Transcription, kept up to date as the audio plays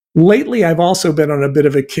Lately, I've also been on a bit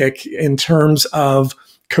of a kick in terms of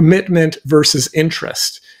commitment versus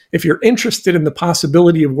interest. If you're interested in the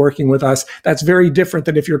possibility of working with us, that's very different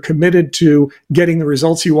than if you're committed to getting the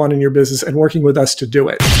results you want in your business and working with us to do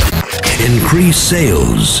it. Increase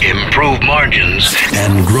sales, improve margins,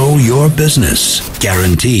 and grow your business.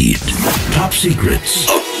 Guaranteed. Top secrets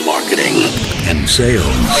of marketing and sales.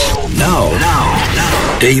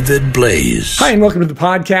 Now, David Blaze. Hi, and welcome to the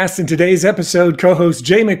podcast. In today's episode, co-host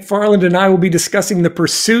Jay McFarland and I will be discussing the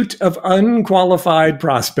pursuit of unqualified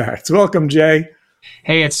prospects. Welcome, Jay.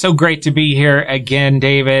 Hey, it's so great to be here again,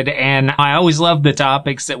 David. And I always love the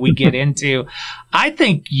topics that we get into. I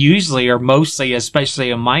think usually or mostly,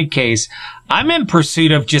 especially in my case, I'm in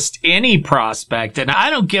pursuit of just any prospect. And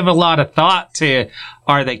I don't give a lot of thought to,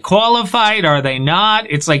 are they qualified? Are they not?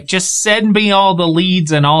 It's like, just send me all the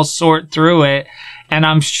leads and I'll sort through it. And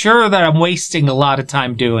I'm sure that I'm wasting a lot of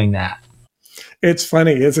time doing that. It's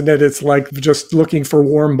funny, isn't it? It's like just looking for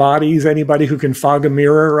warm bodies, anybody who can fog a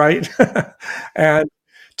mirror, right? And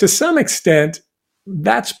to some extent,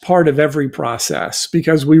 that's part of every process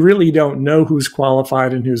because we really don't know who's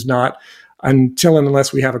qualified and who's not until and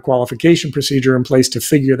unless we have a qualification procedure in place to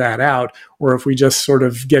figure that out, or if we just sort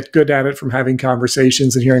of get good at it from having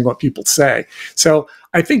conversations and hearing what people say. So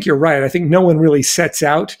I think you're right. I think no one really sets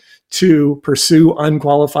out to pursue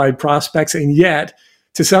unqualified prospects, and yet,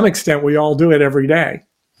 to some extent, we all do it every day.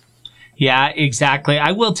 Yeah, exactly.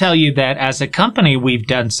 I will tell you that as a company, we've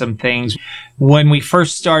done some things. When we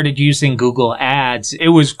first started using Google Ads, it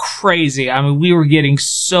was crazy. I mean, we were getting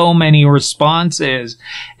so many responses.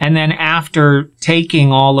 And then after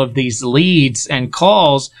taking all of these leads and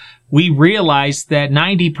calls, we realized that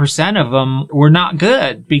 90% of them were not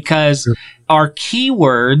good because our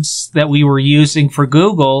keywords that we were using for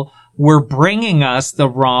Google were bringing us the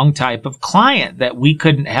wrong type of client that we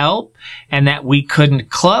couldn't help and that we couldn't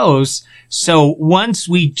close. So once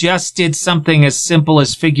we just did something as simple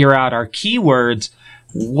as figure out our keywords,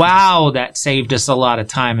 wow, that saved us a lot of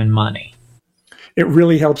time and money. It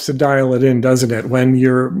really helps to dial it in, doesn't it, when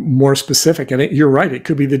you're more specific. And you're right, it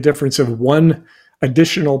could be the difference of one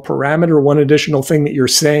additional parameter, one additional thing that you're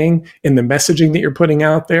saying in the messaging that you're putting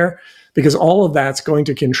out there, because all of that's going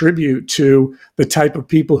to contribute to the type of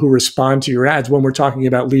people who respond to your ads when we're talking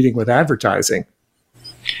about leading with advertising.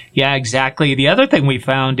 Yeah, exactly. The other thing we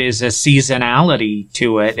found is a seasonality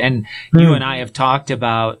to it. And you and I have talked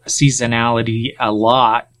about seasonality a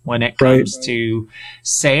lot when it comes to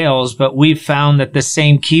sales, but we've found that the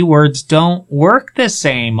same keywords don't work the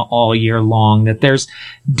same all year long, that there's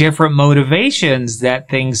different motivations, that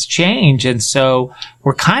things change. And so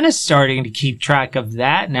we're kind of starting to keep track of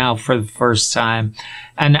that now for the first time.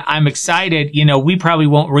 And I'm excited, we probably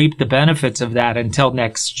won't reap the benefits of that until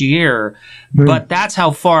next year, but that's how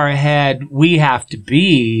far ahead we have to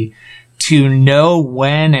be to know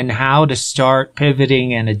when and how to start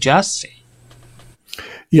pivoting and adjusting.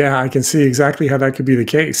 Yeah, I can see exactly how that could be the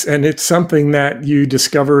case. And it's something that you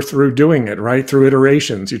discover through doing it, right? Through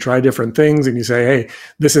iterations. You try different things and you say, hey,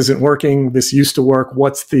 this isn't working. This used to work.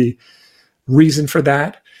 What's the reason for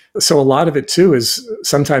that? So a lot of it too is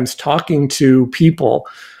sometimes talking to people.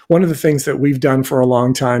 One of the things that we've done for a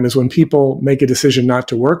long time is when people make a decision not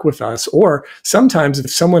to work with us, or sometimes if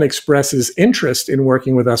someone expresses interest in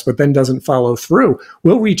working with us, but then doesn't follow through,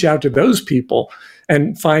 we'll reach out to those people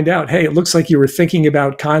and find out, hey, it looks like you were thinking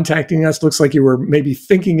about contacting us. Looks like you were maybe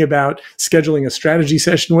thinking about scheduling a strategy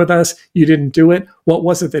session with us. You didn't do it. What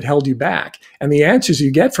was it that held you back? And the answers you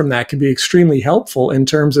get from that can be extremely helpful in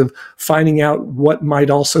terms of finding out what might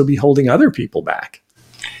also be holding other people back.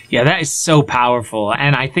 Yeah, that is so powerful.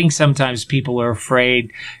 And I think sometimes people are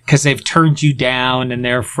afraid because they've turned you down and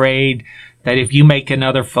they're afraid that if you make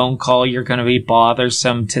another phone call, you're going to be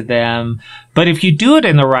bothersome to them. But if you do it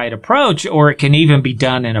in the right approach, or it can even be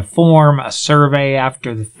done in a form, a survey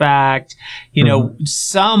after the fact,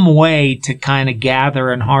 some way to kind of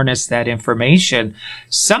gather and harness that information,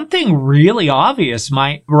 something really obvious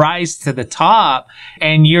might rise to the top.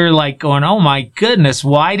 And you're like going, oh my goodness,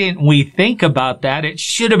 why didn't we think about that? It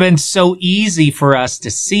should have been so easy for us to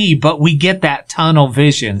see, but we get that tunnel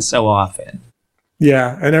vision so often.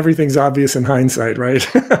 Yeah, and everything's obvious in hindsight, right?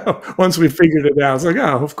 Once we figured it out, it's like,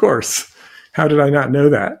 oh, of course. How did I not know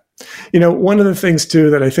that? One of the things,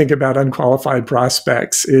 too, that I think about unqualified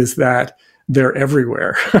prospects is that they're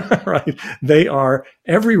everywhere, right? They are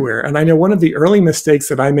everywhere. And I know one of the early mistakes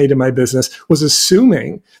that I made in my business was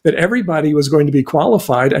assuming that everybody was going to be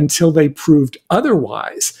qualified until they proved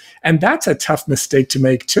otherwise. And that's a tough mistake to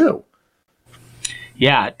make, too.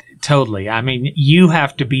 Yeah, Totally. I mean, you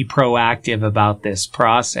have to be proactive about this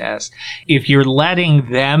process. If you're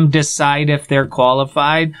letting them decide if they're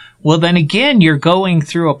qualified, well, then again, you're going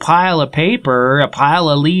through a pile of paper, a pile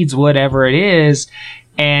of leads, whatever it is,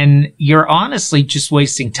 and you're honestly just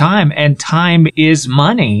wasting time, and time is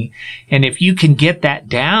money. And if you can get that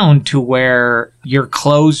down to where your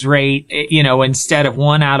close rate, instead of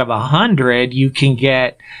 1 out of 100, you can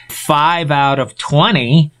get 5 out of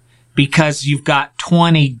 20 because you've got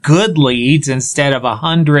 20 good leads instead of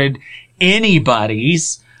 100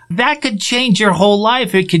 anybody's. That could change your whole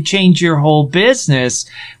life. It could change your whole business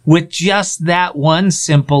with just that one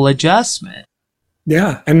simple adjustment.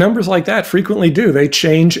 Yeah. And numbers like that frequently do. They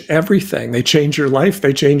change everything. They change your life.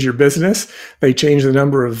 They change your business. They change the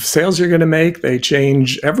number of sales you're going to make. They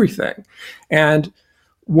change everything. And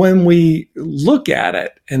when we look at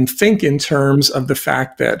it and think in terms of the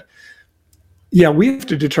fact that, yeah, we have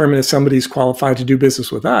to determine if somebody's qualified to do business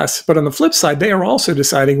with us. But on the flip side, they are also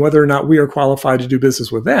deciding whether or not we are qualified to do business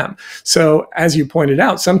with them. So as you pointed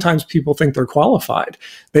out, sometimes people think they're qualified.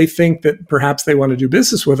 They think that perhaps they want to do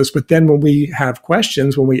business with us. But then when we have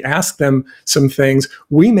questions, when we ask them some things,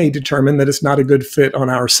 we may determine that it's not a good fit on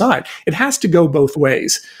our side. It has to go both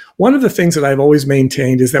ways. One of the things that I've always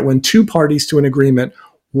maintained is that when two parties to an agreement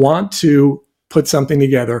want to put something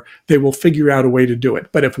together, they will figure out a way to do it.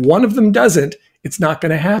 But if one of them doesn't, it's not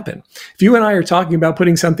going to happen. If you and I are talking about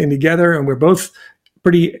putting something together and we're both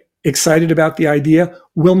pretty excited about the idea,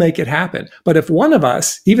 we'll make it happen. But if one of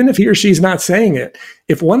us, even if he or she's not saying it,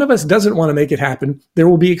 if one of us doesn't want to make it happen, there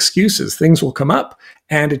will be excuses. Things will come up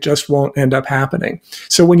and it just won't end up happening.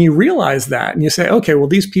 So when you realize that and you say, okay, well,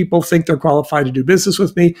 these people think they're qualified to do business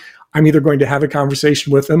with me, I'm either going to have a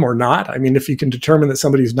conversation with them or not. I mean, if you can determine that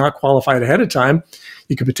somebody is not qualified ahead of time,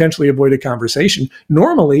 you could potentially avoid a conversation.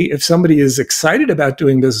 Normally, if somebody is excited about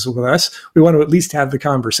doing business with us, we want to at least have the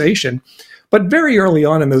conversation. But very early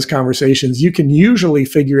on in those conversations, you can usually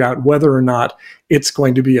figure out whether or not it's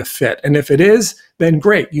going to be a fit. And if it is, then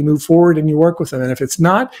great, you move forward and you work with them. And if it's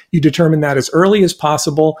not, you determine that as early as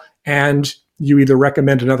possible and you either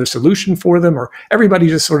recommend another solution for them or everybody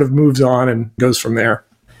just sort of moves on and goes from there.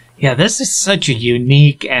 Yeah, this is such a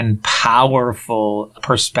unique and powerful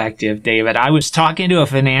perspective, David. I was talking to a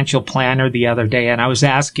financial planner the other day and I was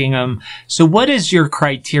asking him, so what is your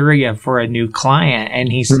criteria for a new client?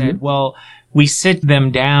 And he said, well, we sit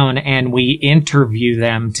them down and we interview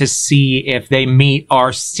them to see if they meet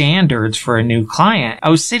our standards for a new client.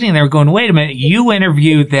 I was sitting there going, wait a minute, you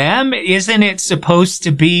interview them? Isn't it supposed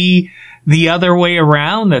to be the other way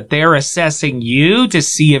around, that they're assessing you to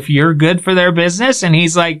see if you're good for their business? And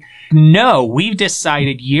he's like, no, we've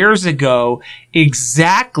decided years ago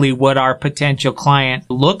exactly what our potential client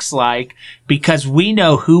looks like because we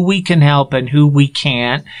know who we can help and who we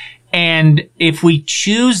can't. And if we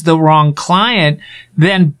choose the wrong client,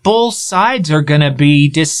 then both sides are going to be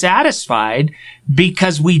dissatisfied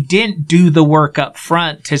because we didn't do the work up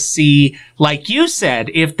front to see, like you said,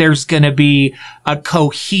 if there's going to be a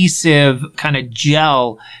cohesive kind of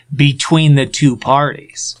gel between the two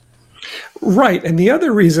parties. Right. And the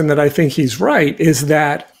other reason that I think he's right is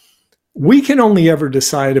that we can only ever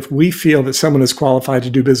decide if we feel that someone is qualified to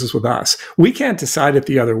do business with us. We can't decide it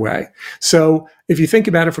the other way. So if you think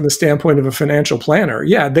about it from the standpoint of a financial planner,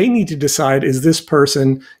 yeah, they need to decide, is this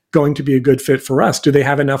person going to be a good fit for us? Do they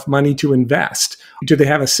have enough money to invest? Do they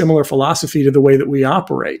have a similar philosophy to the way that we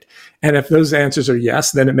operate? And if those answers are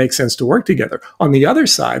yes, then it makes sense to work together. On the other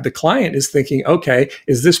side, the client is thinking, okay,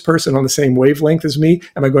 is this person on the same wavelength as me?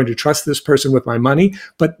 Am I going to trust this person with my money?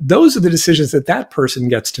 But those are the decisions that that person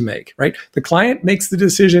gets to make, right? The client makes the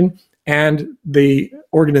decision and the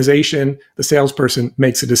organization, the salesperson,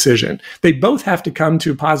 makes a decision. They both have to come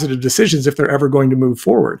to positive decisions if they're ever going to move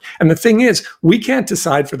forward. And the thing is, we can't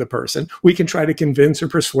decide for the person. We can try to convince or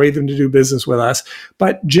persuade them to do business with us.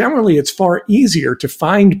 But generally, it's far easier to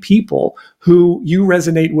find people who you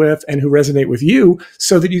resonate with and who resonate with you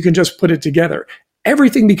so that you can just put it together.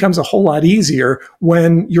 Everything becomes a whole lot easier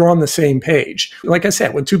when you're on the same page. Like I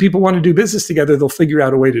said, when two people want to do business together, they'll figure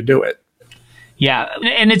out a way to do it. Yeah.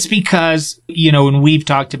 And it's because, and we've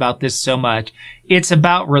talked about this so much, it's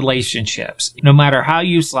about relationships. No matter how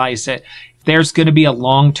you slice it, if there's going to be a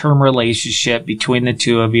long-term relationship between the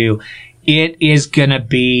two of you, it is going to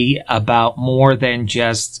be about more than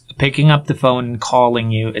just picking up the phone and calling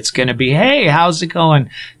you. It's going to be, hey, how's it going?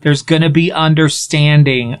 There's going to be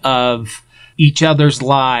understanding of each other's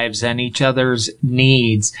lives and each other's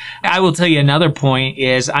needs. I will tell you another point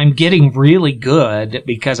is I'm getting really good,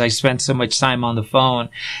 because I spent so much time on the phone,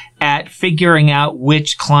 at figuring out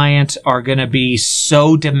which clients are going to be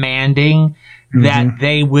so demanding that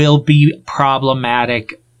they will be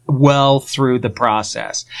problematic well through the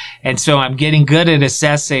process. And so I'm getting good at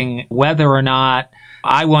assessing whether or not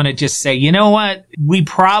I want to just say, you know what? We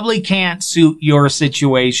probably can't suit your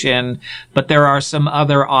situation, but there are some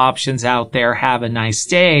other options out there. Have a nice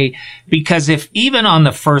day. Because if even on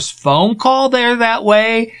the first phone call they're that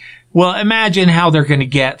way, well, imagine how they're going to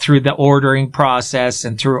get through the ordering process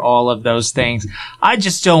and through all of those things. I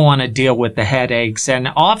just don't want to deal with the headaches. And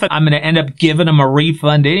often I'm going to end up giving them a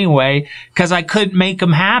refund anyway because I couldn't make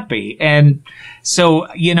them happy. And so,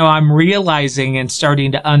 I'm realizing and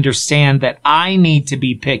starting to understand that I need to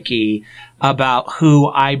be picky about who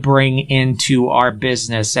I bring into our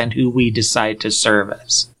business and who we decide to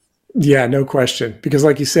service. Yeah, no question. Because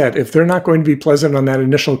like you said, if they're not going to be pleasant on that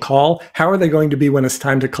initial call, how are they going to be when it's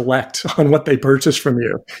time to collect on what they purchased from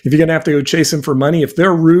you? If you're going to have to go chase them for money, if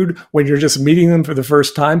they're rude when you're just meeting them for the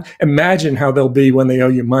first time, imagine how they'll be when they owe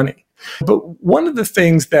you money. But one of the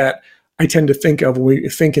things that I tend to think of when we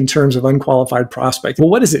think in terms of unqualified prospect, well,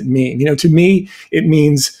 what does it mean? To me, it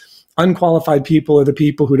means unqualified people are the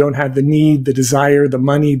people who don't have the need, the desire, the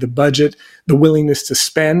money, the budget, the willingness to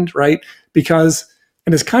spend, right? Because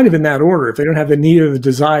and it's kind of in that order. If they don't have the need or the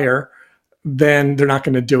desire, then they're not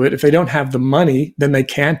going to do it. If they don't have the money, then they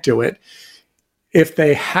can't do it. If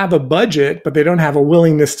they have a budget, but they don't have a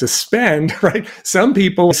willingness to spend, right? Some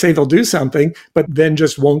people say they'll do something, but then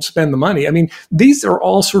just won't spend the money. I mean, these are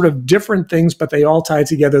all sort of different things, but they all tie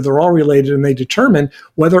together. They're all related, and they determine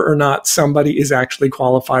whether or not somebody is actually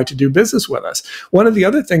qualified to do business with us. One of the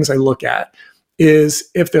other things I look at is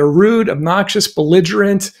if they're rude, obnoxious,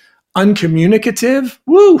 belligerent, uncommunicative,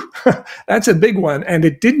 that's a big one. And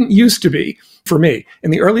it didn't used to be for me.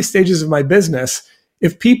 In the early stages of my business,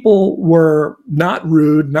 if people were not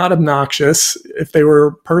rude, not obnoxious, if they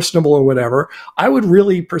were personable or whatever, I would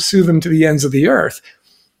really pursue them to the ends of the earth.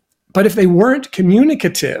 But if they weren't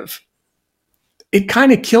communicative, it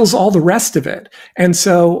kind of kills all the rest of it. And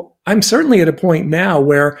so I'm certainly at a point now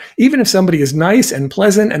where even if somebody is nice and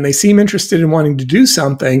pleasant and they seem interested in wanting to do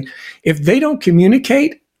something, if they don't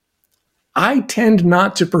communicate, I tend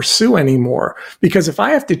not to pursue anymore, because if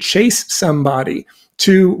I have to chase somebody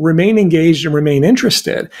to remain engaged and remain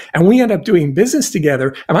interested, and we end up doing business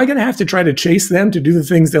together, am I going to have to try to chase them to do the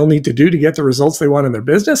things they'll need to do to get the results they want in their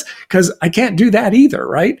business? Because I can't do that either,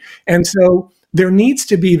 right? And so there needs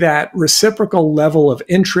to be that reciprocal level of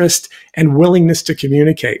interest and willingness to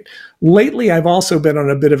communicate. Lately, I've also been on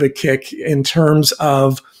a bit of a kick in terms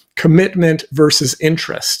of commitment versus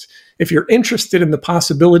interest. If you're interested in the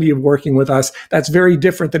possibility of working with us, that's very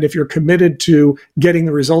different than if you're committed to getting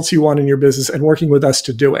the results you want in your business and working with us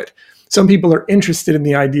to do it. Some people are interested in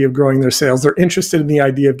the idea of growing their sales. They're interested in the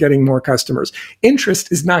idea of getting more customers.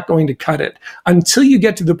 Interest is not going to cut it until you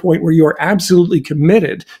get to the point where you are absolutely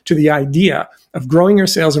committed to the idea of growing your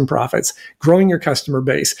sales and profits, growing your customer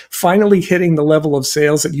base, finally hitting the level of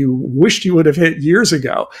sales that you wished you would have hit years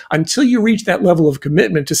ago. Until you reach that level of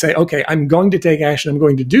commitment to say, okay, I'm going to take action, I'm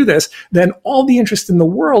going to do this, then all the interest in the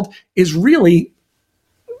world is really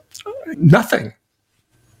nothing.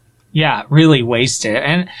 Yeah, really wasted.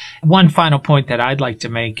 And one final point that I'd like to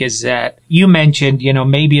make is that you mentioned,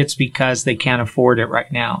 maybe it's because they can't afford it right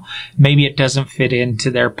now. Maybe it doesn't fit into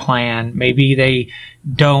their plan. Maybe they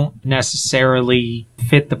don't necessarily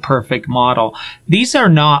fit the perfect model. These are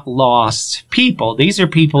not lost people. These are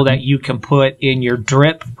people that you can put in your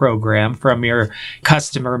drip program from your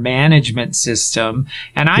customer management system.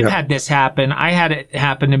 And I've had this happen. I had it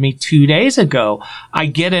happen to me 2 days ago. I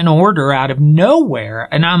get an order out of nowhere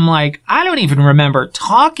and I'm like, I don't even remember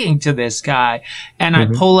talking to this guy. And I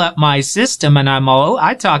pull up my system and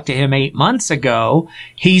I talked to him 8 months ago.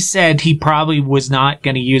 He said he probably was not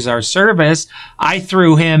going to use our service. I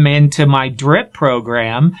threw him into my drip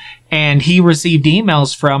program and he received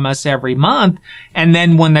emails from us every month. And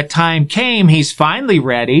then when the time came, he's finally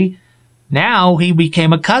ready. Now he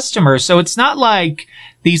became a customer. So it's not like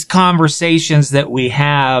these conversations that we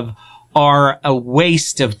have are a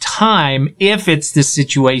waste of time if it's the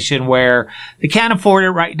situation where they can't afford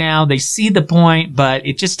it right now. They see the point, but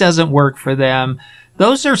it just doesn't work for them.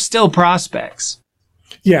 Those are still prospects.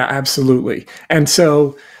 Yeah, absolutely. And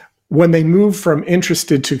so when they move from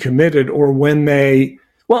interested to committed, or when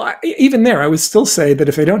even there, I would still say that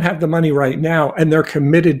if they don't have the money right now and they're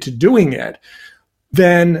committed to doing it,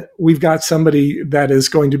 then we've got somebody that is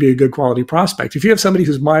going to be a good quality prospect. If you have somebody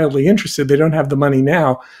who's mildly interested, they don't have the money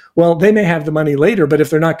now, well, they may have the money later, but if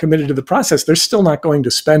they're not committed to the process, they're still not going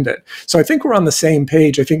to spend it. So I think we're on the same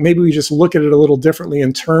page. I think maybe we just look at it a little differently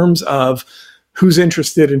in terms of who's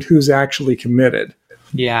interested and who's actually committed.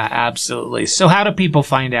 Yeah, absolutely. So how do people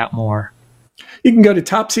find out more? You can go to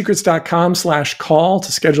topsecrets.com/call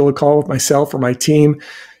to schedule a call with myself or my team.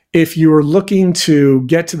 if you're looking to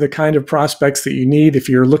get to the kind of prospects that you need, if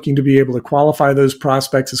you're looking to be able to qualify those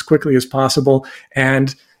prospects as quickly as possible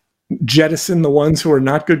and jettison the ones who are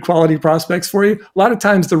not good quality prospects for you. A lot of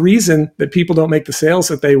times the reason that people don't make the sales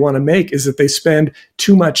that they want to make is that they spend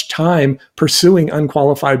too much time pursuing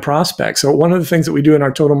unqualified prospects. So one of the things that we do in our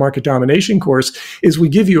Total Market Domination course is we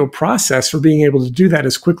give you a process for being able to do that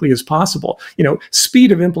as quickly as possible.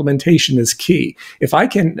 Speed of implementation is key. If I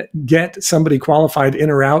can get somebody qualified in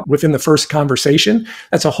or out within the first conversation,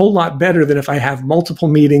 that's a whole lot better than if I have multiple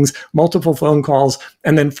meetings, multiple phone calls,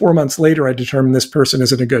 and then 4 months later I determine this person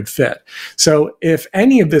isn't a good fit. So if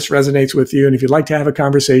any of this resonates with you, and if you'd like to have a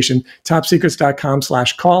conversation,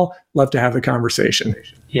 topsecrets.com/call. Love to have the conversation.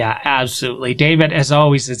 Yeah, absolutely. David, as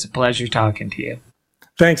always, it's a pleasure talking to you.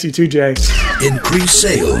 Thanks, you too, Jay. Increase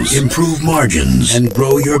sales, improve margins, and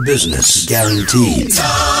grow your business. Guaranteed.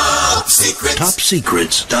 Top Secrets.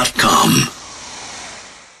 TopSecrets.com.